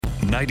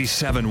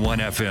97.1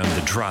 FM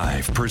The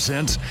Drive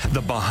presents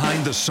the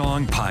Behind the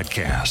Song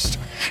podcast,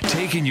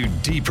 taking you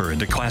deeper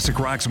into classic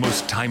rock's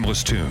most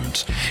timeless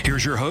tunes.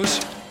 Here's your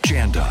host,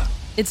 Janda.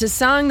 It's a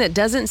song that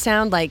doesn't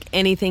sound like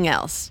anything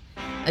else.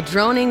 A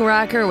droning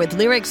rocker with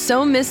lyrics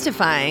so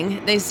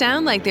mystifying, they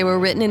sound like they were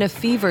written in a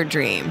fever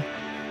dream.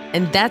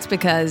 And that's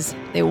because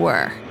they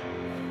were.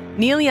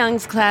 Neil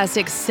Young's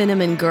classic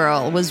Cinnamon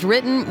Girl was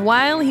written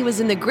while he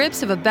was in the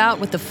grips of a bout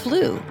with the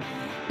flu,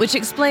 which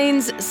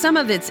explains some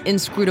of its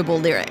inscrutable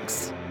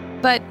lyrics.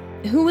 But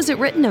who was it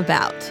written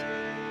about?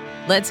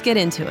 Let's get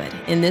into it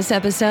in this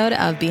episode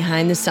of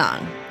Behind the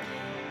Song.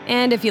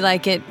 And if you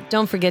like it,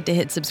 don't forget to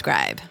hit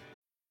subscribe.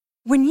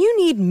 When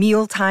you need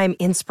mealtime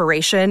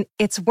inspiration,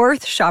 it's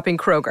worth shopping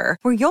Kroger,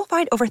 where you'll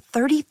find over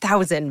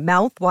 30,000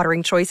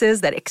 mouth-watering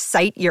choices that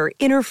excite your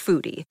inner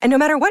foodie. And no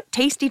matter what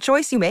tasty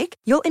choice you make,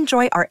 you'll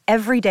enjoy our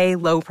everyday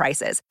low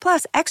prices,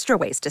 plus extra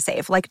ways to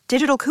save, like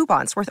digital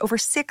coupons worth over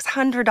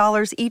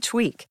 $600 each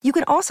week. You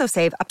can also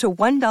save up to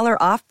 $1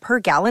 off per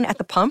gallon at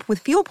the pump with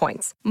fuel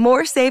points.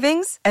 More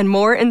savings and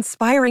more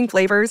inspiring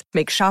flavors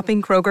make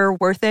shopping Kroger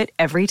worth it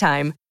every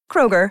time.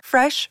 Kroger,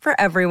 fresh for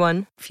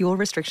everyone. Fuel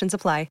restrictions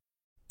apply.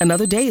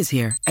 Another day is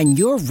here, and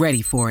you're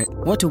ready for it.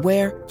 What to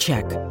wear?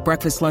 Check.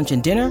 Breakfast, lunch,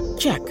 and dinner?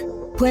 Check.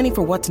 Planning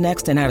for what's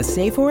next and how to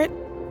save for it?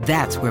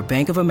 That's where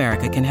Bank of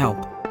America can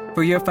help.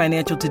 For your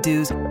financial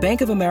to-dos,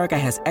 Bank of America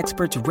has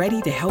experts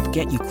ready to help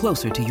get you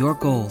closer to your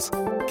goals.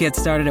 Get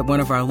started at one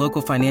of our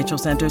local financial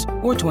centers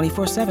or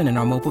 24/7 in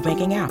our mobile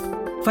banking app.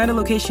 Find a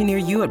location near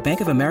you at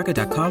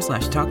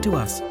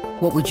bankofamerica.com/talktous.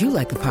 What would you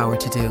like the power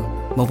to do?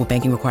 Mobile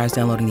banking requires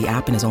downloading the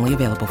app and is only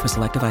available for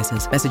select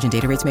devices. Message and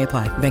data rates may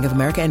apply. Bank of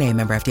America N.A.,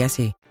 member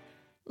FDIC.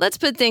 Let's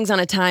put things on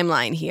a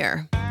timeline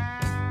here.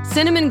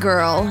 Cinnamon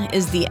Girl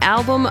is the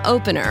album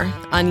opener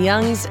on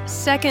Young's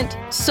second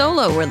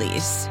solo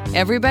release,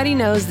 Everybody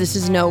Knows This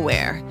Is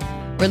Nowhere,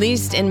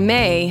 released in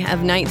May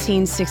of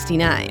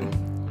 1969.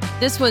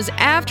 This was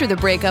after the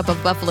breakup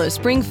of Buffalo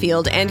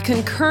Springfield and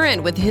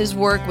concurrent with his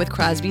work with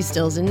Crosby,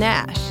 Stills, and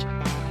Nash.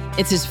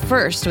 It's his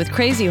first with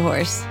Crazy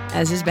Horse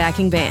as his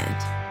backing band.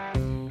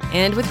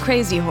 And with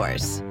Crazy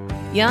Horse,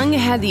 Young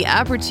had the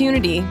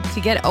opportunity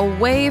to get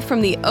away from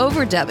the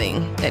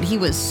overdubbing that he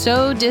was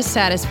so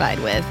dissatisfied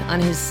with on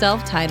his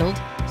self-titled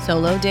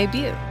solo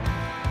debut.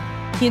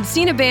 He had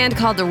seen a band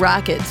called the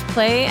Rockets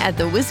play at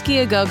the Whiskey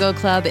A Go-Go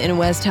Club in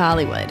West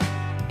Hollywood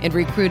and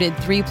recruited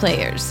 3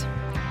 players: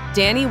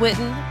 Danny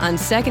Whitten on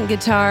second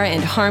guitar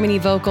and harmony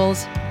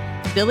vocals,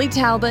 Billy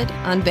Talbot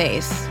on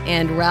bass,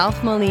 and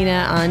Ralph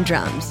Molina on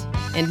drums,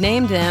 and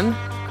named them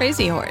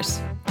Crazy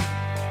Horse.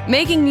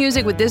 Making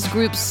music with this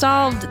group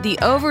solved the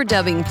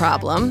overdubbing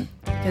problem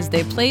because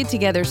they played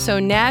together so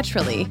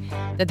naturally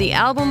that the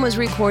album was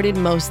recorded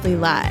mostly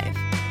live.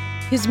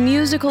 His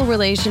musical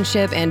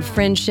relationship and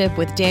friendship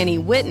with Danny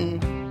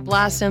Whitten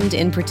blossomed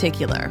in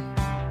particular.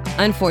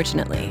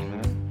 Unfortunately,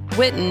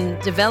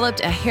 Whitten developed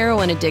a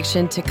heroin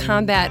addiction to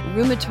combat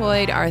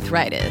rheumatoid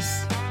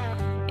arthritis,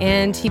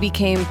 and he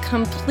became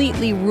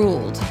completely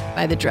ruled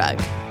by the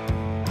drug.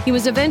 He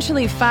was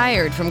eventually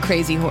fired from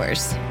Crazy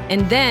Horse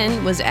and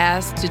then was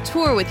asked to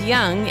tour with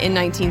Young in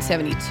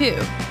 1972.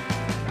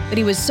 But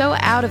he was so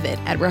out of it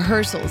at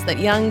rehearsals that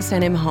Young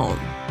sent him home.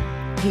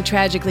 He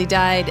tragically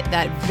died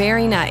that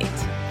very night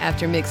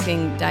after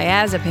mixing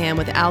diazepam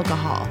with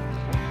alcohol,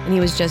 and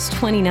he was just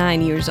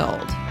 29 years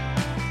old.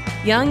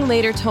 Young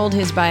later told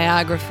his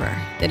biographer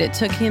that it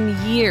took him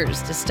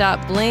years to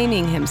stop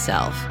blaming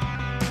himself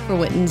for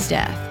Whitten's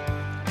death.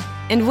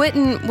 And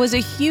Whitten was a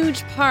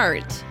huge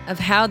part of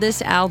how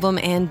this album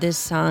and this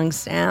song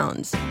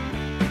sounds.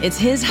 It's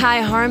his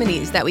high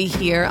harmonies that we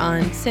hear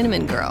on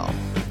Cinnamon Girl.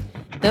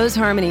 Those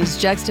harmonies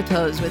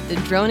juxtapose with the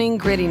droning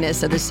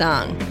grittiness of the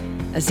song,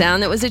 a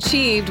sound that was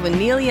achieved when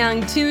Neil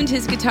Young tuned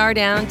his guitar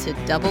down to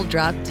double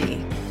drop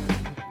D.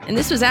 And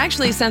this was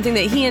actually something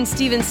that he and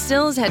Stephen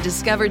Stills had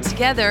discovered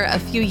together a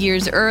few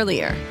years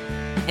earlier,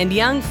 and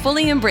Young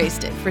fully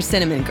embraced it for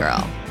Cinnamon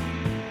Girl.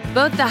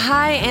 Both the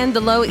high and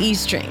the low E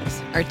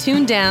strings are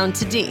tuned down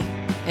to D,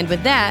 and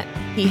with that,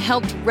 he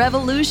helped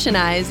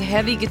revolutionize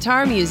heavy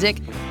guitar music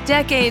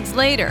decades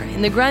later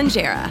in the grunge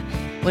era,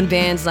 when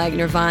bands like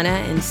Nirvana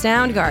and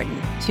Soundgarden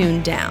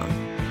tuned down,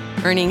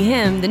 earning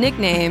him the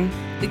nickname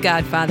the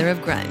Godfather of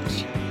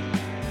Grunge.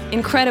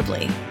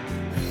 Incredibly,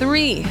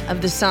 3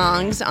 of the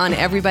songs on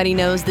Everybody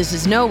Knows This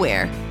Is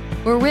Nowhere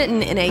were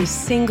written in a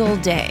single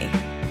day,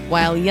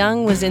 while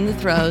Young was in the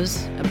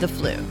throes of the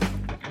flu.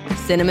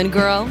 Cinnamon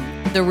Girl,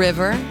 The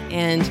River,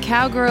 and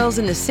Cowgirls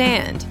in the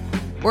Sand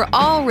were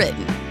all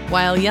written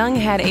while Young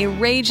had a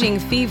raging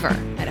fever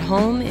at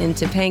home in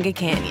Topanga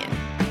Canyon.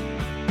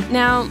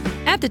 Now,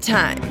 at the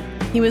time,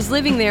 he was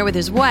living there with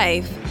his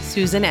wife,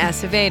 Susan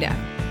Acevedo.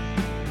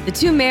 The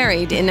two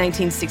married in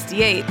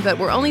 1968, but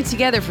were only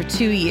together for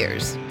 2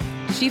 years.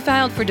 She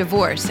filed for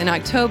divorce in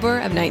October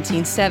of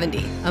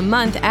 1970, a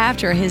month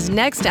after his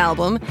next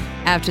album,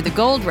 After the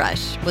Gold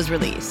Rush, was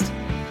released,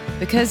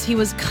 because he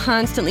was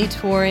constantly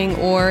touring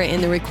or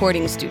in the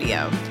recording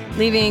studio,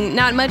 leaving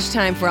not much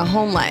time for a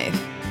home life.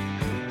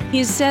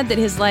 He's said that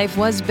his life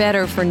was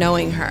better for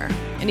knowing her,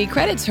 and he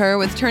credits her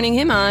with turning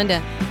him on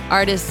to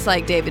artists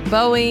like David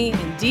Bowie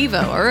and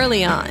Devo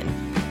early on,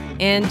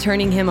 and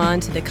turning him on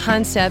to the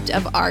concept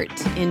of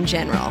art in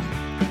general.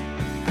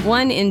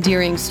 One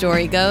endearing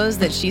story goes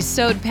that she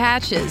sewed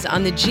patches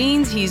on the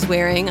jeans he's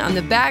wearing on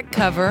the back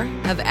cover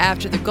of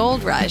After the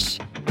Gold Rush,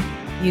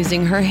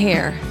 using her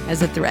hair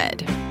as a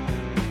thread.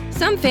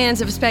 Some fans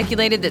have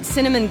speculated that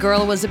Cinnamon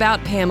Girl was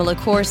about Pamela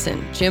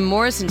Courson, Jim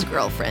Morrison's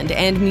girlfriend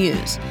and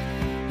muse,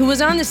 who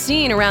was on the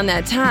scene around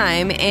that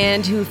time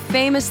and who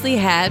famously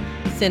had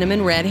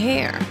cinnamon red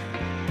hair.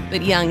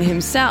 But Young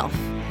himself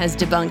has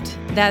debunked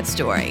that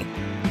story.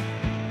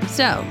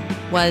 So,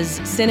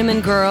 was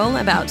Cinnamon Girl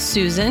about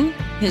Susan,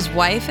 his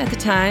wife at the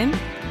time?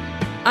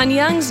 On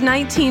Young's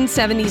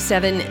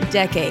 1977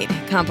 Decade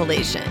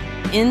compilation,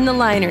 in the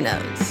liner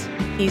notes,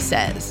 he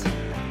says,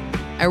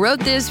 "I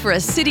wrote this for a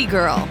city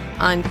girl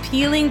on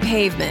peeling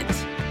pavement,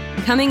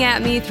 coming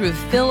at me through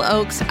Phil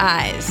Oak's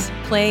eyes,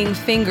 playing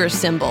finger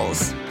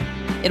cymbals.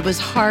 It was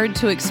hard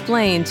to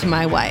explain to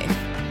my wife."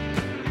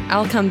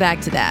 I'll come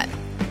back to that.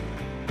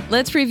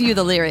 Let's review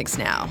the lyrics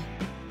now,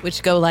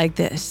 which go like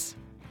this.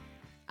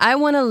 I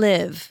want to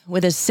live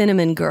with a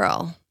cinnamon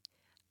girl.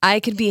 I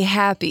could be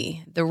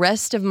happy the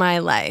rest of my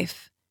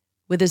life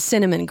with a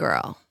cinnamon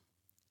girl.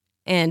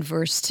 And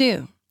verse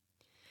 2.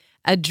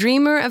 A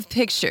dreamer of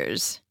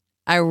pictures,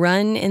 I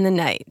run in the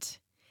night.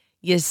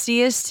 You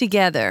see us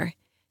together,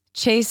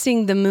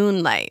 chasing the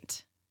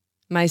moonlight,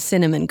 my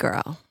cinnamon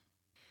girl.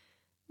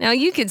 Now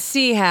you could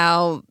see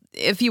how,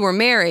 if you were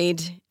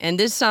married and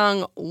this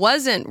song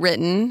wasn't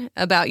written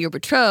about your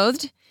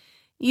betrothed,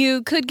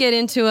 you could get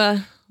into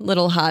a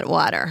little hot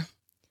water.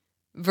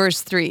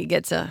 Verse 3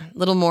 gets a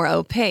little more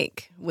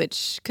opaque,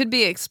 which could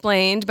be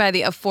explained by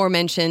the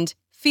aforementioned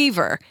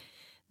fever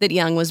that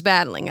Young was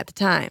battling at the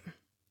time.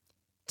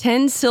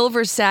 10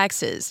 silver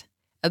saxes,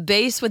 a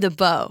bass with a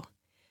bow.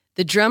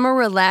 The drummer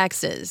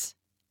relaxes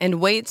and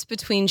waits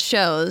between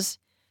shows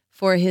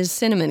for his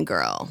cinnamon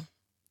girl.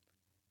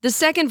 The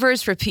second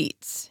verse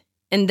repeats,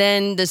 and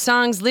then the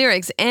song's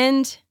lyrics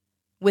end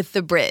with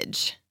the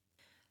bridge.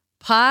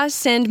 Pa,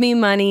 send me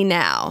money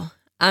now.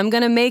 I'm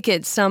gonna make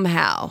it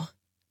somehow.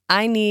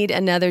 I need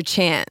another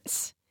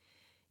chance.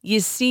 You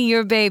see,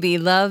 your baby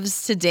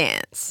loves to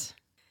dance.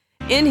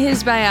 In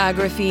his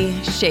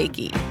biography,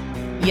 Shaky,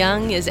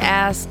 Young is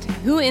asked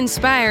who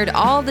inspired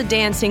all the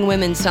dancing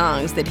women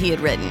songs that he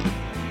had written.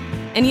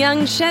 And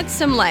Young shed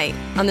some light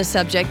on the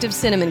subject of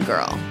Cinnamon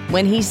Girl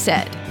when he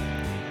said,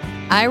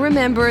 I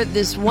remember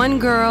this one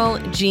girl,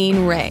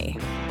 Jean Ray.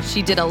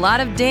 She did a lot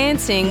of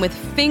dancing with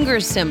finger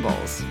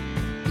cymbals.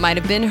 Might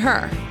have been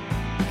her.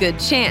 Good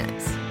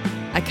chance.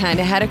 I kind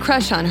of had a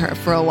crush on her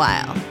for a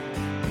while.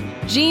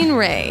 Jean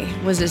Ray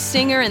was a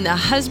singer in the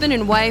husband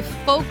and wife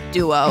folk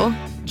duo,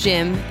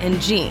 Jim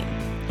and Jean.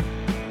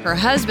 Her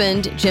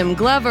husband, Jim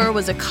Glover,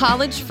 was a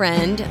college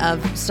friend of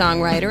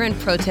songwriter and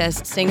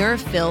protest singer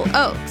Phil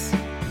Oakes,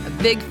 a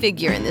big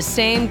figure in the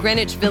same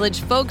Greenwich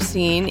Village folk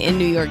scene in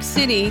New York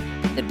City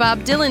that Bob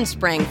Dylan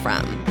sprang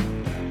from.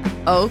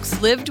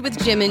 Oakes lived with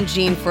Jim and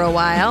Jean for a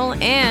while,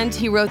 and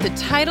he wrote the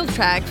title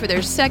track for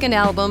their second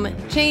album,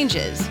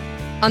 Changes,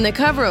 on the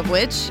cover of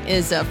which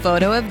is a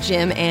photo of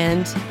Jim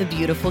and the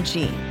beautiful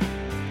Jean.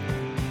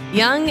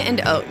 Young and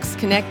Oakes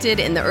connected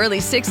in the early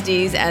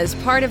 60s as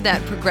part of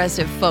that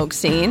progressive folk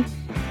scene,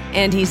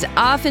 and he's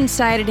often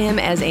cited him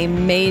as a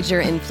major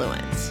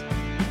influence.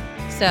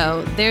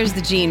 So there's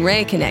the Jean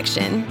Ray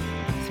connection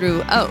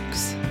through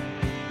Oakes.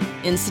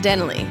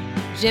 Incidentally,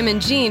 Jim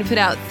and Jean put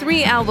out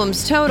 3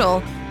 albums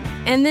total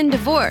and then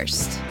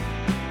divorced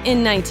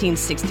in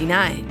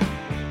 1969.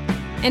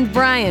 And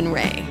Brian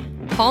Ray,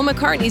 Paul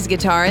McCartney's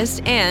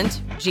guitarist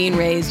and Jean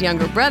Ray's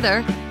younger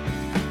brother,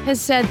 has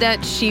said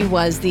that she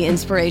was the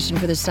inspiration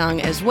for the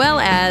song, as well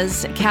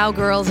as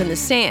Cowgirls in the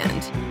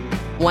Sand,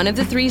 one of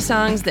the 3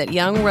 songs that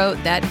Young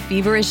wrote that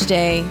feverish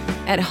day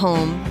at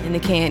home in the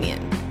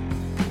canyon.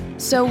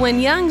 So when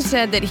Young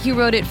said that he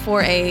wrote it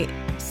for a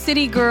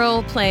city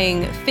girl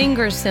playing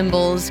finger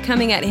cymbals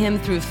coming at him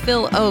through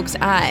Phil Oakes'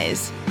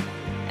 eyes,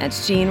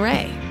 that's Jean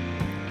Ray.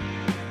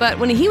 But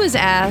when he was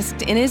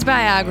asked in his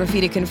biography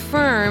to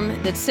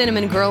confirm that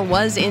Cinnamon Girl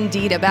was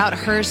indeed about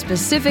her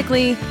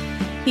specifically,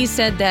 he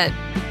said that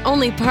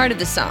only part of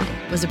the song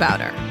was about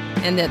her,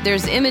 and that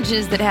there's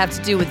images that have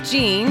to do with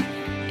Jean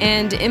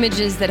and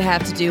images that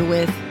have to do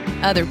with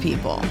other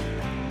people.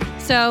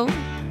 So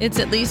it's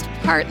at least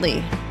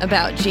partly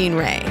about Jean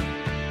Ray,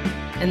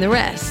 and the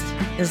rest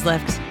is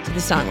left to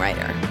the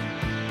songwriter.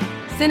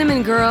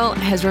 Cinnamon Girl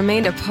has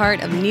remained a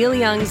part of Neil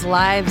Young's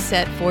live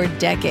set for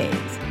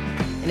decades,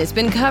 and it's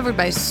been covered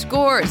by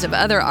scores of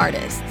other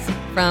artists,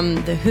 from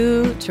The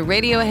Who to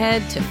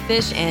Radiohead to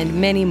Phish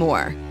and many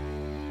more.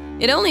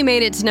 It only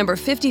made it to number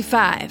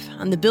 55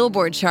 on the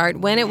Billboard chart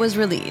when it was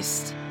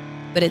released,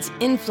 but its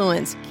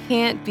influence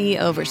can't be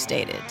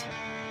overstated.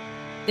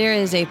 There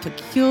is a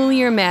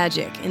peculiar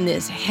magic in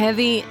this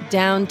heavy,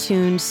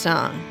 down-tuned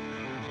song,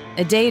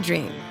 a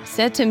daydream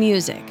set to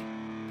music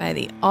by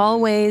the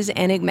always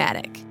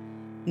enigmatic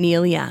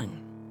Neil Young.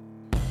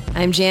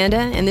 I'm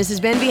Janda, and this has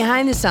been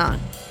Behind the Song.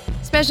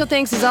 Special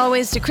thanks, as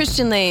always, to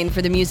Christian Lane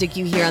for the music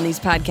you hear on these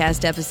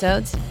podcast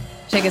episodes.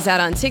 Check us out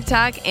on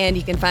TikTok, and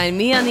you can find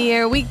me on the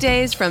air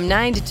weekdays from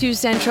 9 to 2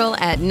 Central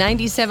at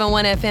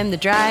 97.1 FM The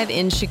Drive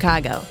in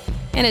Chicago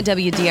and at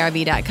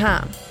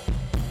WDRB.com.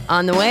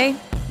 On the way,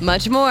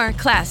 much more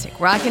classic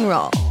rock and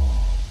roll.